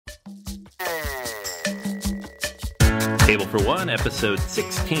Table for One, episode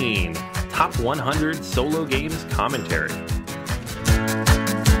 16, Top 100 Solo Games Commentary.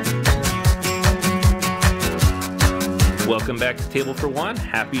 Welcome back to Table for One.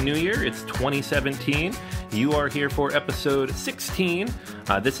 Happy New Year. It's 2017. You are here for episode 16.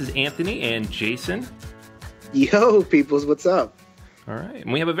 This is Anthony and Jason. Yo, peoples, what's up? All right.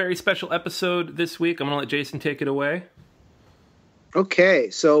 And we have a very special episode this week. I'm going to let Jason take it away. Okay,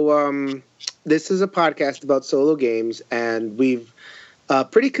 so this is a podcast about solo games, and we've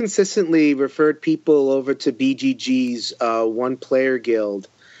pretty consistently referred people over to BGG's One Player Guild.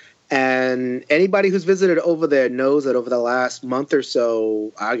 And anybody who's visited over there knows that over the last month or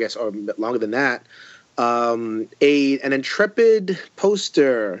so, I guess, or longer than that, an intrepid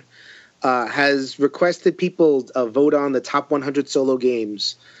poster has requested people vote on the top 100 solo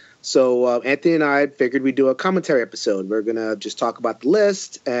games. So Anthony and I figured we'd do a commentary episode. We're going to just talk about the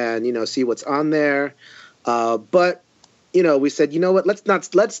list and, see what's on there. But, we said, you know what, let's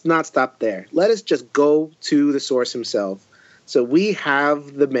not stop there. Let us just go to the source himself. So we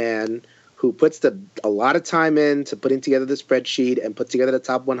have the man who puts a lot of time into putting together the spreadsheet and put together the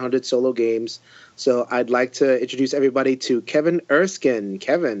top 100 solo games. So I'd like to introduce everybody to Kevin Erskine.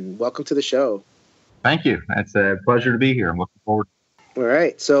 Kevin, welcome to the show. Thank you. It's a pleasure to be here. I'm looking forward. All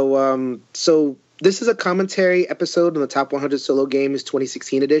right. So this is a commentary episode on the top 100 solo games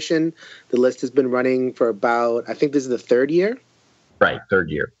 2016 edition. The list has been running for about, I think this is the third year. Right. Third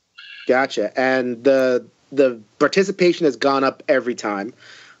year. Gotcha. And the participation has gone up every time.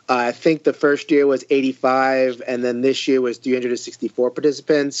 I think the first year was 85, and then this year was 364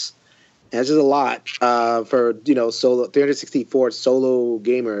 participants. And this is a lot for solo 364 solo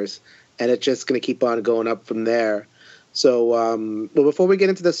gamers, and it's just going to keep on going up from there. So, well, before we get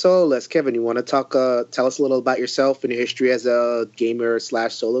into the solo list, Kevin, you want to tell us a little about yourself and your history as a gamer /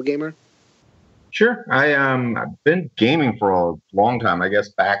 solo gamer? Sure. I've been gaming for a long time. I guess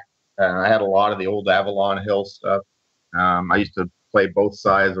back. I had a lot of the old Avalon Hill stuff. I used to play both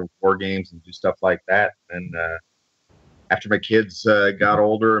sides of war games and do stuff like that. And after my kids got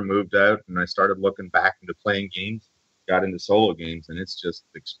older and moved out, and I started looking back into playing games, got into solo games, and it's just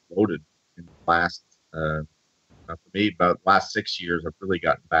exploded in the last, for me, about the last 6 years, I've really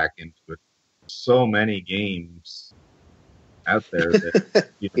gotten back into it. So many games out there that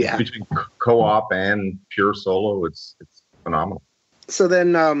yeah. Between co-op and pure solo, it's phenomenal. So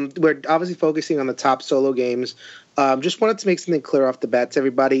then we're obviously focusing on the top solo games. Just wanted to make something clear off the bat to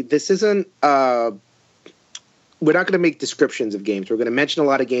everybody. This isn't we're not going to make descriptions of games. We're going to mention a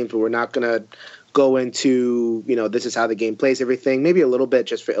lot of games, but we're not going to go into, this is how the game plays everything. Maybe a little bit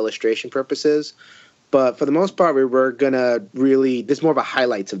just for illustration purposes. But for the most part, we're going to really – this is more of a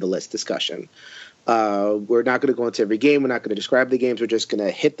highlights of the list discussion. We're not going to go into every game. We're not going to describe the games. We're just going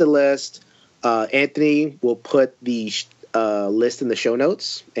to hit the list. Anthony will put the list in the show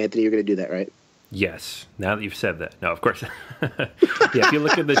notes. Anthony, you're going to do that, right? Yes. Now that you've said that. No, of course. Yeah, if you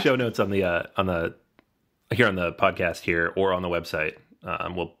look at the show notes on the podcast here or on the website,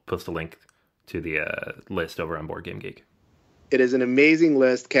 we'll post a link to the list over on Board Game Geek. It is an amazing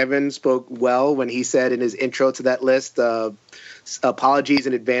list. Kevin spoke well when he said in his intro to that list, apologies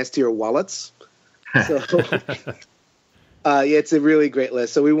in advance to your wallets. So yeah, it's a really great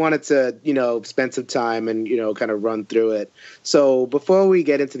list. So we wanted to, spend some time and, kind of run through it. So before we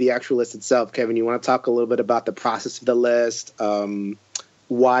get into the actual list itself, Kevin, you want to talk a little bit about the process of the list,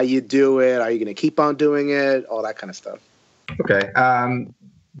 why you do it, are you going to keep on doing it, all that kind of stuff? Okay.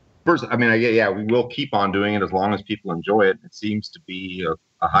 First, we will keep on doing it as long as people enjoy it. It seems to be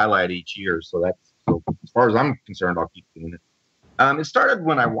a highlight each year. So as far as I'm concerned, I'll keep doing it. It started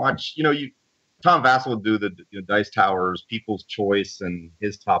when I watched, Tom Vassell would do the Dice Towers, People's Choice, and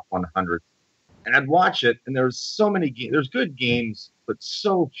his top 100. And I'd watch it, and there's so many games. There's good games, but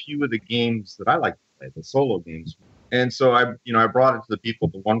so few of the games that I like to play, the solo games. And so I brought it to the people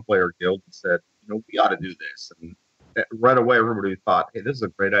at the One Player Guild and said, we ought to do this. And right away, everybody thought, hey, this is a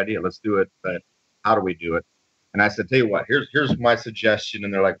great idea. Let's do it. But how do we do it? And I said, tell you what, here's my suggestion.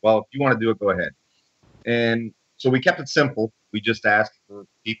 And they're like, well, if you want to do it, go ahead. And so we kept it simple. We just asked for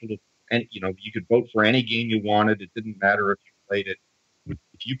people to, and you could vote for any game you wanted. It didn't matter if you played it.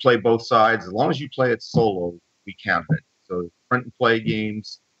 If you play both sides, as long as you play it solo, we count it. So print and play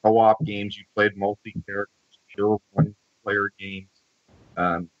games, co-op games, you played multi-characters, pure one-player games.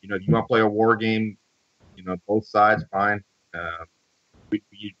 If you want to play a war game, both sides, fine. We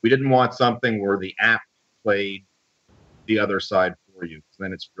didn't want something where the app played the other side for you.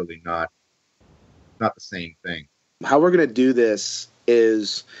 Then it's really not the same thing. How we're going to do this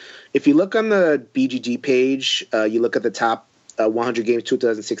is, if you look on the BGG page, you look at the top 100 Games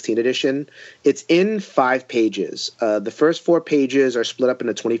 2016 edition. It's in 5 pages. The first 4 pages are split up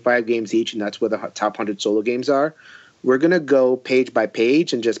into 25 games each, and that's where the top 100 solo games are. We're going to go page by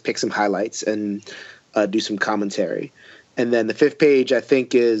page and just pick some highlights and do some commentary. And then the 5th page, I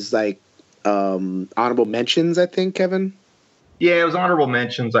think, is like honorable mentions, I think, Kevin? Yeah, it was honorable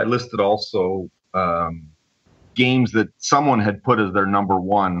mentions. I listed also games that someone had put as their number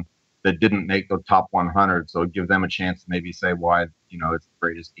one that didn't make the top 100. So give them a chance to maybe say why, it's the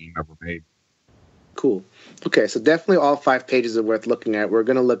greatest game ever made. Cool. Okay, so definitely all 5 pages are worth looking at. We'll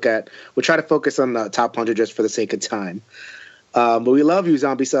try to focus on the top 100 just for the sake of time. But we love you,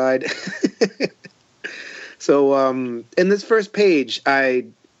 Zombicide. So in this first page,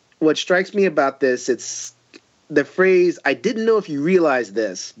 what strikes me about this, it's the phrase, I didn't know if you realized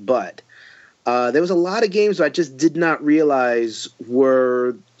this, but there was a lot of games I just did not realize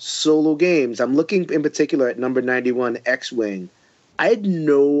were solo games. I'm looking in particular at number 91, X-Wing. I had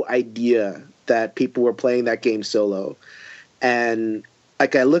no idea that people were playing that game solo. And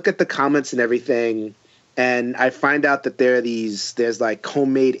like I look at the comments and everything, and I find out that there's like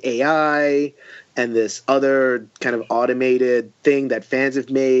homemade AI and this other kind of automated thing that fans have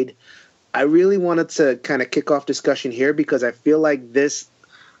made. I really wanted to kind of kick off discussion here because I feel like this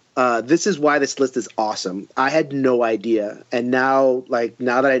is why this list is awesome. I had no idea, and now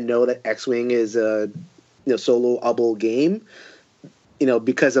that I know that X-Wing is a solo-able game,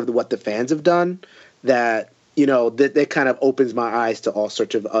 because of what the fans have done, that kind of opens my eyes to all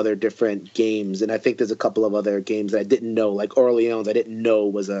sorts of other different games. And I think there's a couple of other games that I didn't know, like Orleans, I didn't know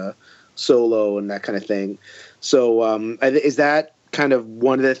was a solo and that kind of thing. So is that kind of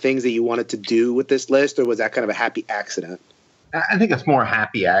one of the things that you wanted to do with this list, or was that kind of a happy accident? I think it's more a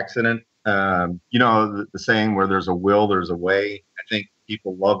happy accident. The saying, where there's a will, there's a way. I think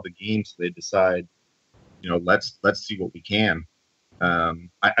people love the game, so they decide, let's see what we can.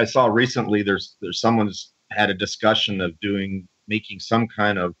 I saw recently there's someone's had a discussion of making some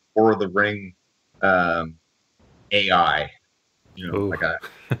kind of For the Ring AI.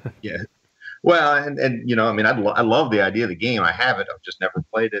 Yeah. Well, and I love the idea of the game. I have it. I've just never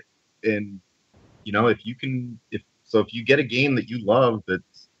played it. And if you get a game that you love that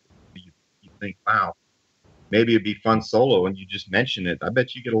you think, wow, maybe it'd be fun solo, and you just mention it, I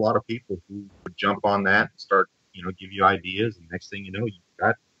bet you get a lot of people who would jump on that and start, give you ideas, and next thing you know, you've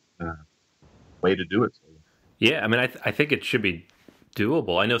got a way to do it. Yeah, I think it should be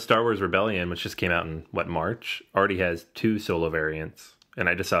doable. I know Star Wars Rebellion, which just came out in March, already has 2 solo variants, and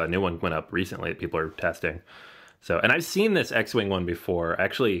I just saw a new one went up recently that people are testing. So, and I've seen this X-Wing one before.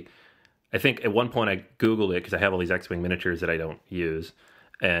 Actually, I think at one point I Googled it because I have all these X-Wing miniatures that I don't use,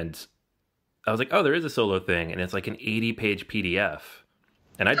 and I was like, oh, there is a solo thing, and it's like an 80-page PDF.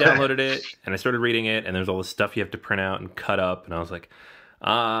 And I downloaded it, and I started reading it, and there's all this stuff you have to print out and cut up, and I was like,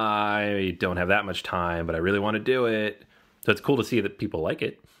 I don't have that much time, but I really want to do it. So it's cool to see that people like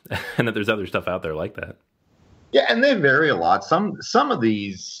it, and that there's other stuff out there like that. Yeah, and they vary a lot. Some of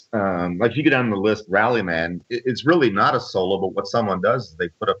these, like you get down the list, Rallyman, it's really not a solo, but what someone does is they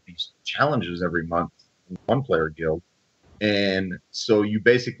put up these challenges every month in one-player guild. And so you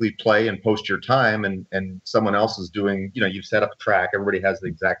basically play and post your time, and someone else is doing, you've set up a track. Everybody has the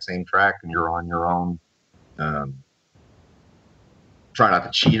exact same track, and you're on your own. Try not to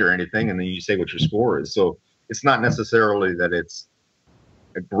cheat or anything, and then you say what your score is. So it's not necessarily that it's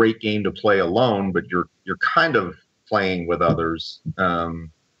a great game to play alone, but you're kind of playing with others.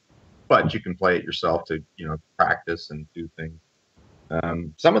 But you can play it yourself to, practice and do things.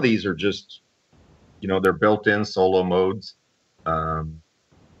 Some of these are just, they're built-in solo modes. Some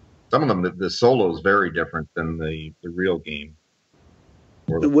of them, the solo is very different than the real game.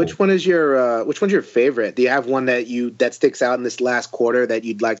 Which one's your favorite? Do you have one that sticks out in this last quarter that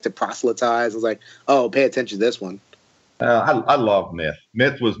you'd like to proselytize? I was like, oh, pay attention to this one. I love Myth.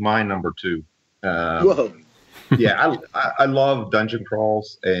 Myth was my number 2. Whoa. Yeah, I love dungeon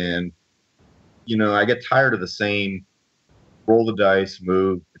crawls, and I get tired of the same roll the dice,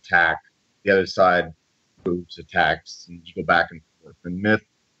 move, attack. The other side moves, attacks, and you go back and forth. And Myth,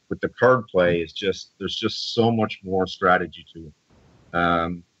 with the card play, there's just so much more strategy to it.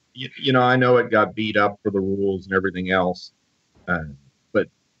 I know it got beat up for the rules and everything else, but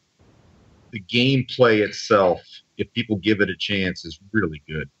the gameplay itself, if people give it a chance, is really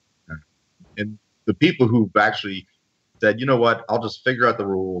good. And the people who've actually said, you know what, I'll just figure out the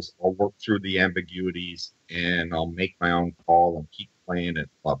rules, I'll work through the ambiguities, and I'll make my own call and keep playing it,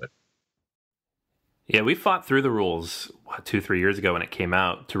 love it. Yeah, we fought through the rules 2-3 years ago when it came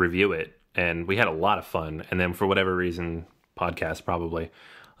out to review it, and we had a lot of fun. And then for whatever reason, podcast probably,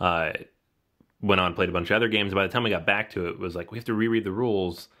 went on and played a bunch of other games. By the time we got back to it, it was like we have to reread the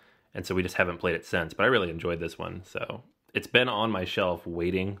rules, and so we just haven't played it since. But I really enjoyed this one, so it's been on my shelf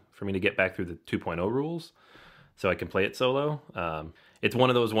waiting for me to get back through the 2.0 rules so I can play it solo. It's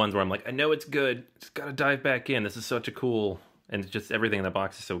one of those ones where I'm like, I know it's good, just gotta dive back in. This is such a cool, and just everything in the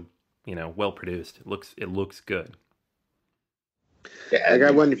box is so, well produced. It looks good. Yeah, I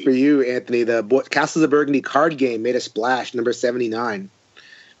got one for you, Anthony. The Castles of Burgundy card game made a splash, number 79.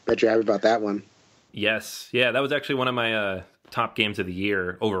 Bet you're happy about that one. Yes. Yeah, that was actually one of my top games of the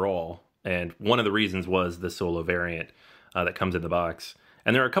year overall. And one of the reasons was the solo variant that comes in the box.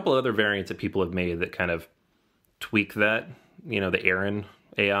 And there are a couple of other variants that people have made that kind of tweak that, the Aaron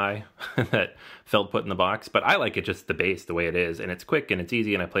AI that Feld put in the box. But I like it just the base, the way it is. And it's quick and it's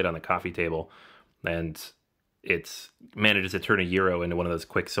easy. And I played on the coffee table. And it's manages to turn a Euro into one of those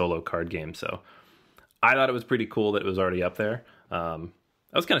quick solo card games. So I thought it was pretty cool that it was already up there.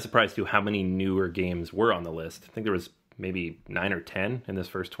 I was kind of surprised too how many newer games were on the list. I think there was maybe 9 or 10 in this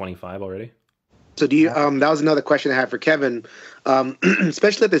first 25 already. So do you? That was another question I had for Kevin.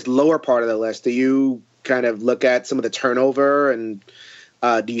 Especially at this lower part of the list, do you kind of look at some of the turnover, and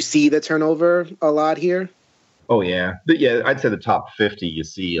do you see the turnover a lot here? Oh yeah, I'd say the top 50, you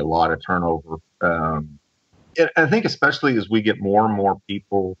see a lot of turnover. I think especially as we get more and more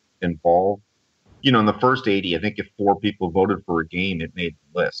people involved. In the first 80, I think if 4 people voted for a game, it made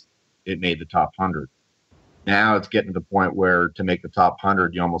the list. It made the top 100. Now it's getting to the point where to make the top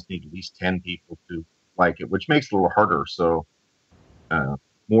 100, you almost need at least 10 people to like it, which makes it a little harder. So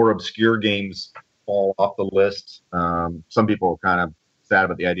more obscure games fall off the list. Some people are kind of sad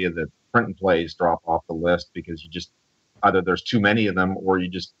about the idea that print and plays drop off the list because you just either there's too many of them or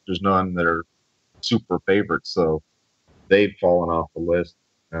there's none that are super favorites. So they've fallen off the list.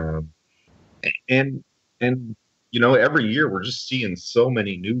 And every year we're just seeing so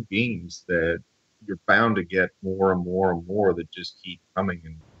many new games that you're bound to get more and more and more that just keep coming.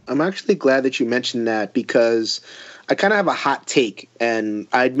 And I'm actually glad that you mentioned that because I kind of have a hot take, and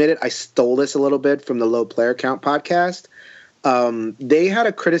I admit it, I stole this a little bit from the Low Player Count podcast. They had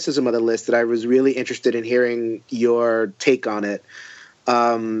a criticism of the list that I was really interested in hearing your take on it.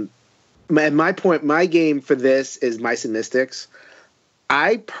 My game for this is Mice and Mystics.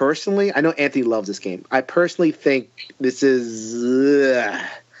 I know Anthony loves this game. I personally think this is a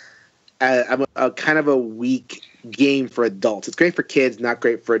kind of a weak game for adults. It's great for kids, not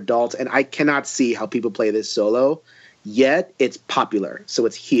great for adults, and I cannot see how people play this solo. Yet it's popular, so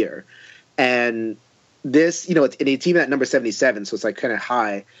it's here. And this, it's even at number 77, so it's like kind of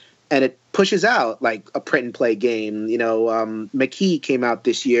high, and it pushes out like a print and play game. McKee came out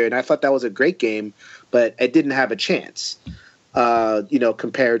this year, and I thought that was a great game, but it didn't have a chance.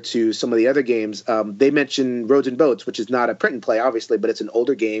 Compared to some of the other games. They mentioned Roads and Boats, which is not a print and play, obviously, but it's an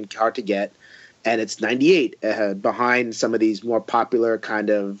older game, hard to get, and it's 98 behind some of these more popular kind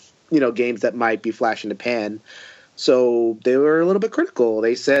of, games that might be flash in the pan. So they were a little bit critical.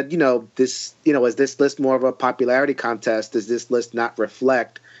 They said, is this list more of a popularity contest? Does this list not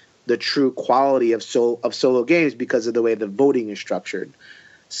reflect the true quality of solo games because of the way the voting is structured?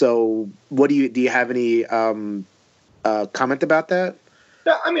 So do you have any comment about that?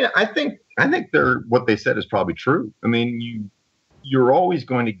 Yeah, I mean, I think what they said is probably true. I mean, you're always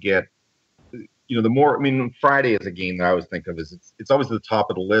going to get, Friday is a game that I always think of as it's always at the top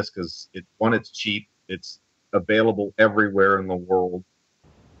of the list because it's cheap, it's available everywhere in the world,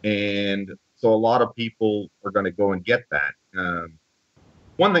 and so a lot of people are going to go and get that.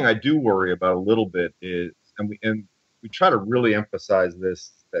 One thing I do worry about a little bit is, and we try to really emphasize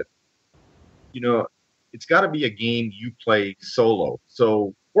this, that it's got to be a game you play solo.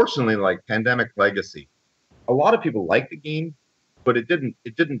 So fortunately, like Pandemic Legacy, a lot of people like the game, but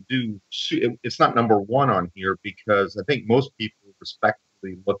it's not number 1 on here because I think most people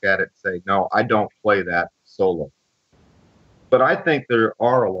respectfully look at it and say, no, I don't play that solo. But I think there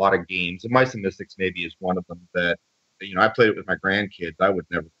are a lot of games, and Mice and Mystics maybe is one of them that, I played it with my grandkids. I would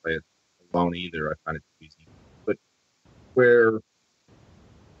never play it alone either. I find it too easy. But where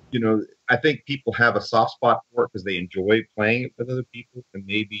I think people have a soft spot for it because they enjoy playing it with other people, and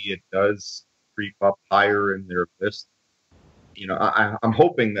maybe it does creep up higher in their list. I'm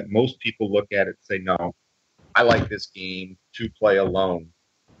hoping that most people look at it and say, no, I like this game to play alone,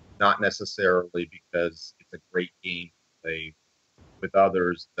 not necessarily because it's a great game to play with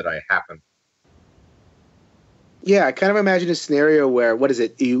others that I happen. Yeah, I kind of imagine a scenario where, what is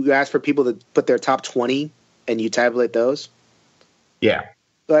it? You ask for people to put their top 20 and you tabulate those? Yeah.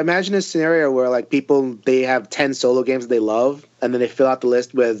 So I imagine a scenario where like they have 10 solo games that they love, and then they fill out the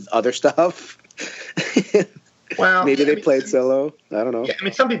list with other stuff. Well, maybe they played solo. I don't know. Yeah, I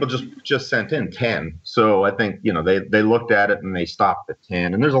mean, some people just sent in 10. So I think, they looked at it and they stopped at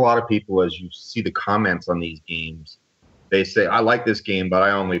 10. And there's a lot of people, as you see the comments on these games, they say, I like this game, but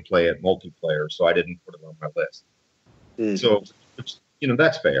I only play it multiplayer, so I didn't put it on my list. Mm-hmm. So,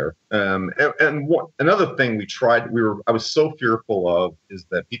 that's fair. Another thing I was so fearful of is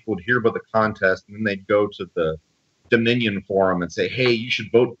that people would hear about the contest and then they'd go to the Dominion forum and say, hey, you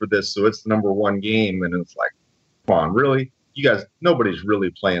should vote for this, so it's the number one game. And it's like, come on, really? You guys, nobody's really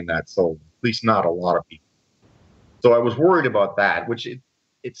playing that solo, at least not a lot of people. So I was worried about that, which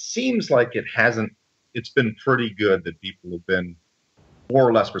it seems like it's been pretty good that people have been more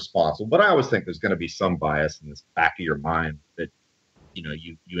or less responsible. But I always think there's going to be some bias in this back of your mind that,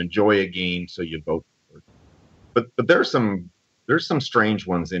 you enjoy a game, so you vote for it. But there's some strange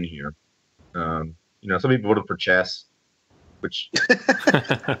ones in here. Some people voted for chess, which,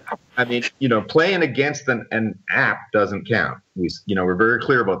 I mean, playing against an app doesn't count. We're very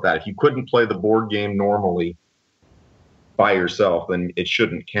clear about that. If you couldn't play the board game normally by yourself, then it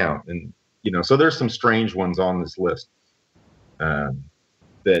shouldn't count. And, so there's some strange ones on this list that,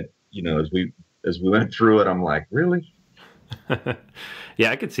 as we went through it, I'm like, really?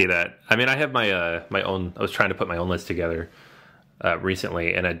 Yeah, I could see that. I mean, I have my own, I was trying to put my own list together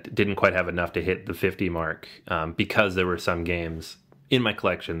recently, and I didn't quite have enough to hit the 50 mark because there were some games in my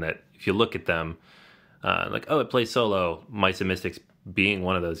collection that, if you look at them, like, oh, it plays solo, Mice and Mystics being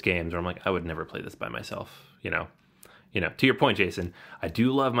one of those games where I'm like, I would never play this by myself, To your point, Jason, I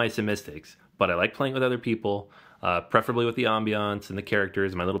do love Mice and Mystics, but I like playing with other people, preferably with the ambiance and the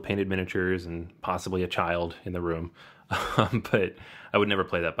characters, my little painted miniatures, and possibly a child in the room. But I would never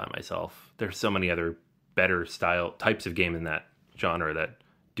play that by myself. There's so many other better types of game in that genre that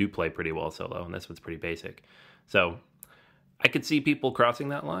do play pretty well solo, and this one's pretty basic. So I could see people crossing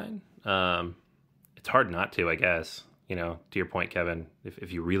that line. It's hard not to, I guess. To your point, Kevin,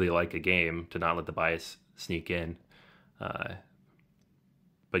 if you really like a game, to not let the bias sneak in. But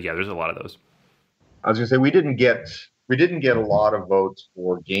yeah, there's a lot of those. I was gonna say we didn't get a lot of votes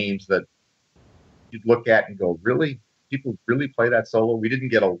for games that you'd look at and go, really? People really play that solo? We didn't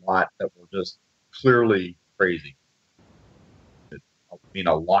get a lot that were just clearly crazy. I mean,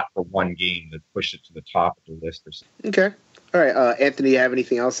 a lot for one game that pushed it to the top of the list or something. Okay. All right. Anthony, you have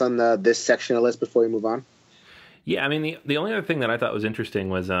anything else on this section of the list before we move on? Yeah, I mean, the only other thing that I thought was interesting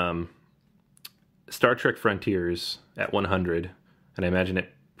was Star Trek Frontiers at 100, and I imagine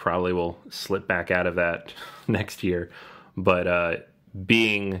it probably will slip back out of that next year, but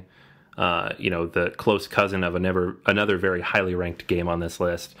being the close cousin of another very highly ranked game on this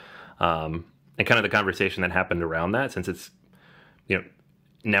list, and kind of the conversation that happened around that, since it's,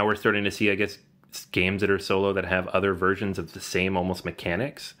 now we're starting to see, I guess, games that are solo that have other versions of the same almost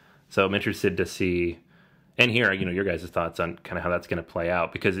mechanics. So I'm interested to see and hear, your guys' thoughts on kind of how that's going to play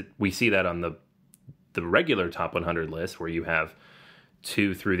out, because we see that on the regular top 100 list, where you have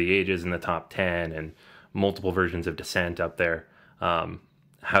 2 Through the Ages in the top 10 and multiple versions of Descent up there.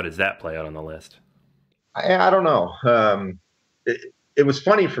 How does that play out on the list? I don't know. It was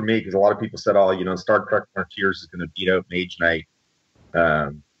funny for me because a lot of people said, Star Trek Frontiers is going to beat out Mage Knight.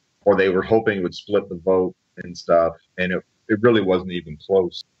 Or they were hoping it would split the vote and stuff. And it really wasn't even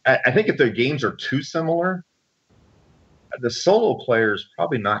close. I think if their games are too similar, the solo player's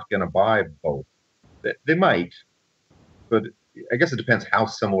probably not going to buy both. They might, but I guess it depends how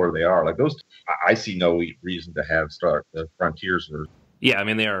similar they are. Like those, I see no reason to have the Frontiers version. Yeah, I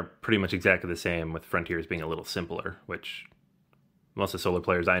mean, they are pretty much exactly the same, with Frontiers being a little simpler, which most of the solo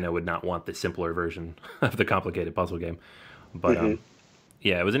players I know would not want the simpler version of the complicated puzzle game. But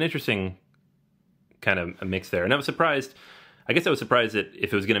yeah, it was an interesting kind of a mix there. And I was surprised that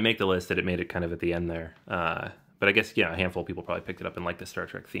if it was going to make the list, that it made it kind of at the end there. But I guess, a handful of people probably picked it up and liked the Star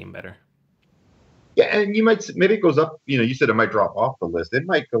Trek theme better. Yeah, and maybe it goes up. You said it might drop off the list. It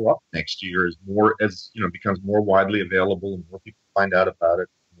might go up next year as becomes more widely available and more people find out about it.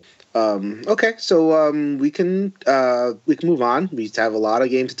 Okay, so we can move on. We have a lot of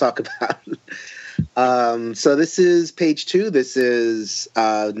games to talk about. So this is page 2. This is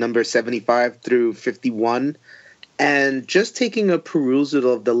number 75 through 51, and just taking a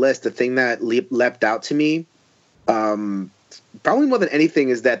perusal of the list, the thing that leapt out to me, probably more than anything,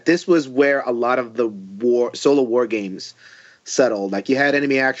 is that this was where a lot of the solo war games settled. Like, you had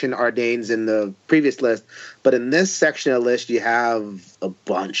Enemy Action, Ardanes in the previous list, but in this section of the list, you have a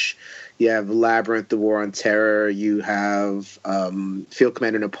bunch. You have Labyrinth, The War on Terror. You have Field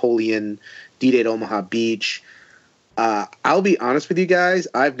Commander Napoleon, D-Day at Omaha Beach. I'll be honest with you guys,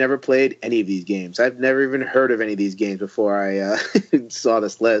 I've never played any of these games. I've never even heard of any of these games before I saw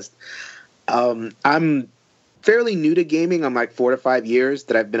this list. I'm fairly new to gaming. I'm like 4 to 5 years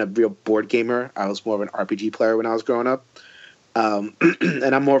that I've been a real board gamer. I was more of an RPG player when I was growing up.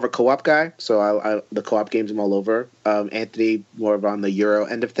 And I'm more of a co-op guy, so the co-op games I'm all over. Anthony, more of on the Euro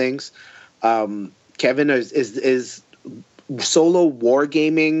end of things. Kevin, is solo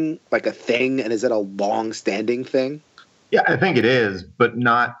wargaming like a thing, and is it a long-standing thing? Yeah, I think it is, but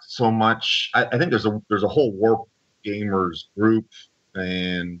not so much. I think there's a whole war gamers group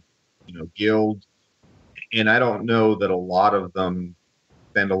and guild, and I don't know that a lot of them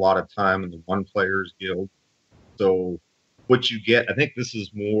spend a lot of time in the one players guild. So what you get, I think this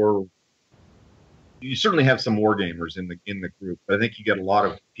is more. You certainly have some war gamers in the group, but I think you get a lot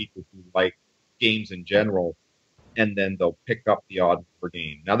of people who like games in general, and then they'll pick up the odd war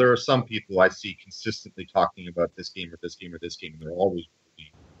game. Now there are some people I see consistently talking about this game or this game or this game, and they're always war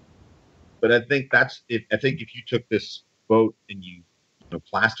games. But I think that's it. I think if you took this vote and you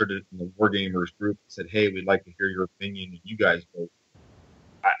plastered it in the war gamers group and said, "Hey, we'd like to hear your opinion," and you guys vote,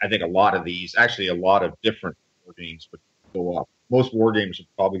 I think a lot of these, actually a lot of different war games would go up. Most war gamers are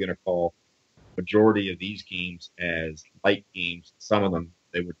probably going to call majority of these games as light games. Some of them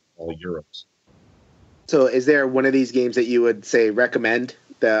they would call Euros. So is there one of these games that you would say recommend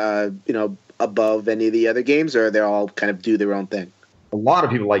above any of the other games, or they all kind of do their own thing? A lot of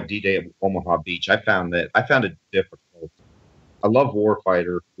people like D-Day at Omaha Beach. I found it difficult. I love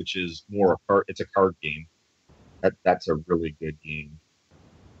Warfighter, which is more it's a card game. That's a really good game.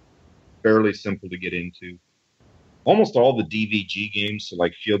 Fairly simple to get into. Almost all the DVG games, so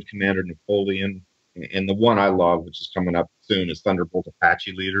like Field Commander Napoleon, and the one I love, which is coming up soon, is Thunderbolt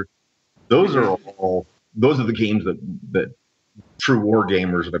Apache Leader. Those are the games that true war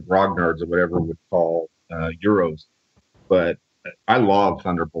gamers or the grognards or whatever would call Euros. But I love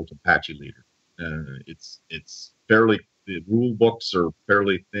Thunderbolt Apache Leader. It's fairly, the rule books are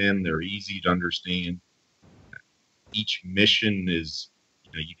fairly thin. They're easy to understand. Each mission is,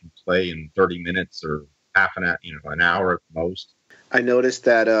 you can play in 30 minutes or half an hour at most. I noticed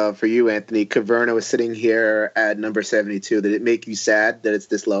that for you, Anthony, Caverna was sitting here at number 72. Did it make you sad that it's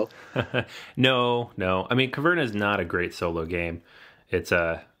this low? No. I mean, Caverna is not a great solo game. It's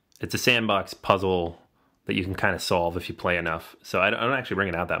a sandbox puzzle that you can kind of solve if you play enough. So I don't actually bring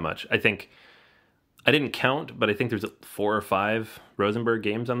it out that much. I think I didn't count, but I think there's 4 or 5 Rosenberg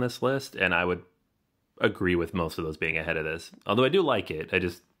games on this list, and I would agree with most of those being ahead of this. Although I do like it,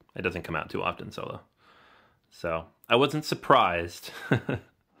 it doesn't come out too often solo. So I wasn't surprised.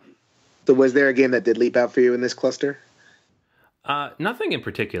 So was there a game that did leap out for you in this cluster? Nothing in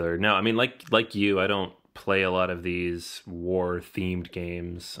particular. No, I mean, like you, I don't play a lot of these war-themed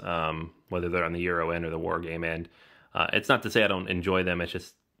games, whether they're on the Euro end or the war game end. It's not to say I don't enjoy them. It's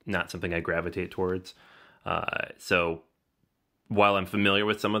just not something I gravitate towards. So while I'm familiar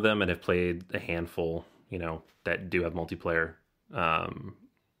with some of them and have played a handful, that do have multiplayer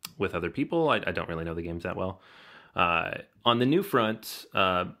with other people, I don't really know the games that well. On the new front,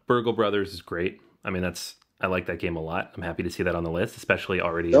 Burgle Brothers is great. I mean, I like that game a lot. I'm happy to see that on the list, especially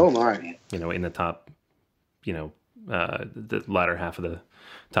already, in the top, the latter half of the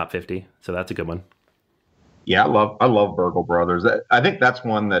top 50. So that's a good one. Yeah, I love Burgle Brothers. I think that's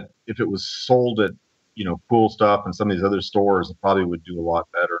one that if it was sold at, Cool Stuff and some of these other stores, it probably would do a lot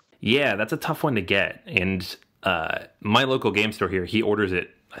better. Yeah, that's a tough one to get. And my local game store here, he orders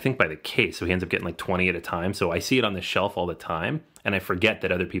it, I think, by the case. So he ends up getting like 20 at a time. So I see it on the shelf all the time, and I forget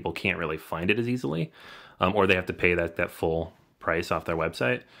that other people can't really find it as easily, or they have to pay that full price off their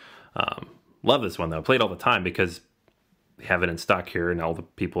website. Love this one, though. I play it all the time because they have it in stock here, and all the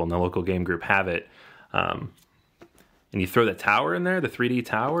people in the local game group have it. And you throw the tower in there, the 3D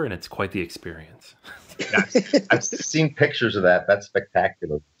tower, and it's quite the experience. I've seen pictures of that. That's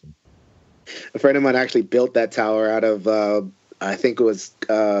spectacular. A friend of mine actually built that tower out of, I think it was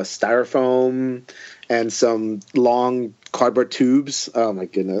styrofoam and some long cardboard tubes. Oh my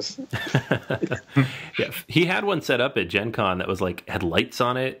goodness. Yeah, he had one set up at Gen Con that was had lights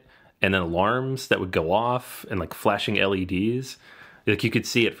on it and then alarms that would go off and flashing LEDs. You could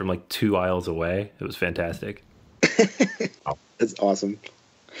see it from 2 aisles away. It was fantastic. That's awesome.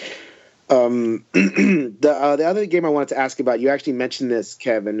 The other game I wanted to ask about, you actually mentioned this,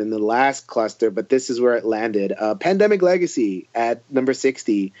 Kevin, in the last cluster, but this is where it landed. Pandemic Legacy at number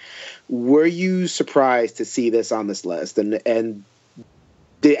 60. Were you surprised to see this on this list? And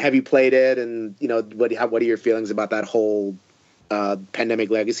have you played it? And what are your feelings about that whole Pandemic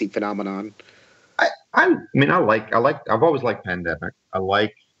Legacy phenomenon? I've always liked Pandemic. I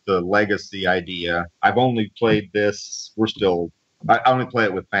like the legacy idea. I've only played this. I only play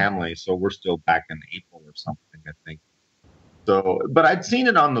it with family, so we're still back in April or something, I think. So, but I'd seen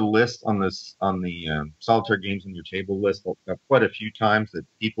it on the list on the solitaire games on your table list quite a few times that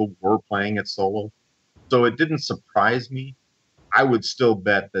people were playing it solo. So it didn't surprise me. I would still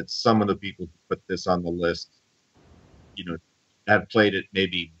bet that some of the people who put this on the list, have played it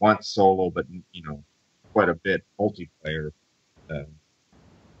maybe once solo, but quite a bit multiplayer.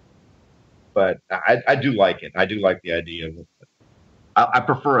 But I do like it. I do like the idea of it. I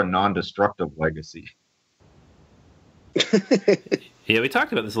prefer a non-destructive legacy. Yeah, we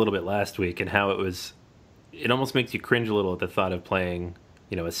talked about this a little bit last week and how it almost makes you cringe a little at the thought of playing,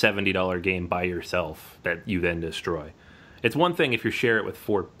 a $70 game by yourself that you then destroy. It's one thing if you share it with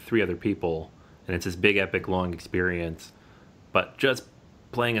three other people and it's this big, epic, long experience, but just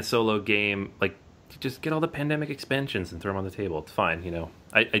playing a solo game, like, just get all the pandemic expansions and throw them on the table. It's fine,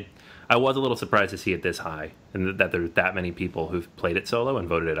 I was a little surprised to see it this high and that there's that many people who've played it solo and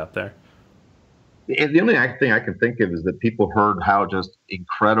voted it up there. And the only thing I can think of is that people heard how just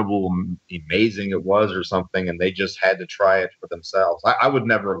incredible, amazing it was or something, and they just had to try it for themselves. I would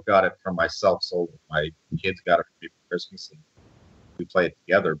never have got it for myself solo. My kids got it for me for Christmas, and we played it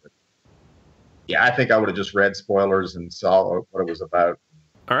together. But yeah, I think I would have just read spoilers and saw what it was about.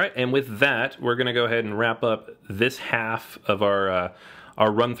 All right, and with that, we're going to go ahead and wrap up this half of our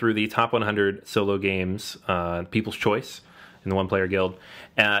run through the top 100 solo games, People's Choice in the One Player Guild.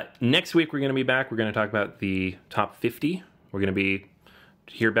 Next week, we're going to be back. We're going to talk about the top 50. We're going to be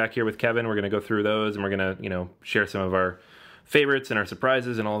back here with Kevin. We're going to go through those, and we're going to, share some of our favorites and our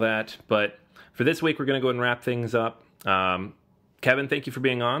surprises and all that. But for this week, we're going to go ahead and wrap things up. Kevin, thank you for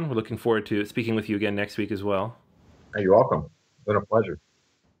being on. We're looking forward to speaking with you again next week as well. You're welcome. It's been a pleasure.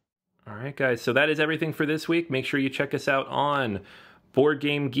 All right, guys. So that is everything for this week. Make sure you check us out on Board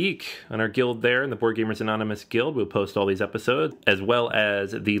Game Geek on our guild there in the Board Gamers Anonymous Guild. We'll post all these episodes as well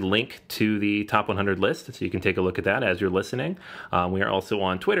as the link to the top 100 list, so you can take a look at that as you're listening. We are also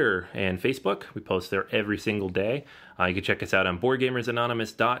on Twitter and Facebook. We post there every single day. You can check us out on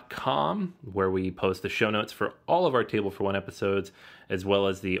BoardGamersAnonymous.com, where we post the show notes for all of our Table for One episodes, as well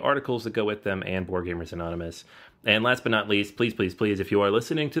as the articles that go with them and Board Gamers Anonymous. And last but not least, please, please, please, if you are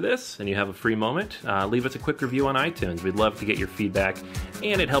listening to this and you have a free moment, leave us a quick review on iTunes. We'd love to get your feedback,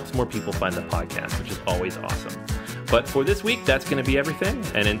 and it helps more people find the podcast, which is always awesome. But for this week, that's going to be everything.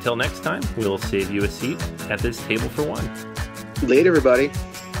 And until next time, we'll save you a seat at this Table for One. Later, everybody.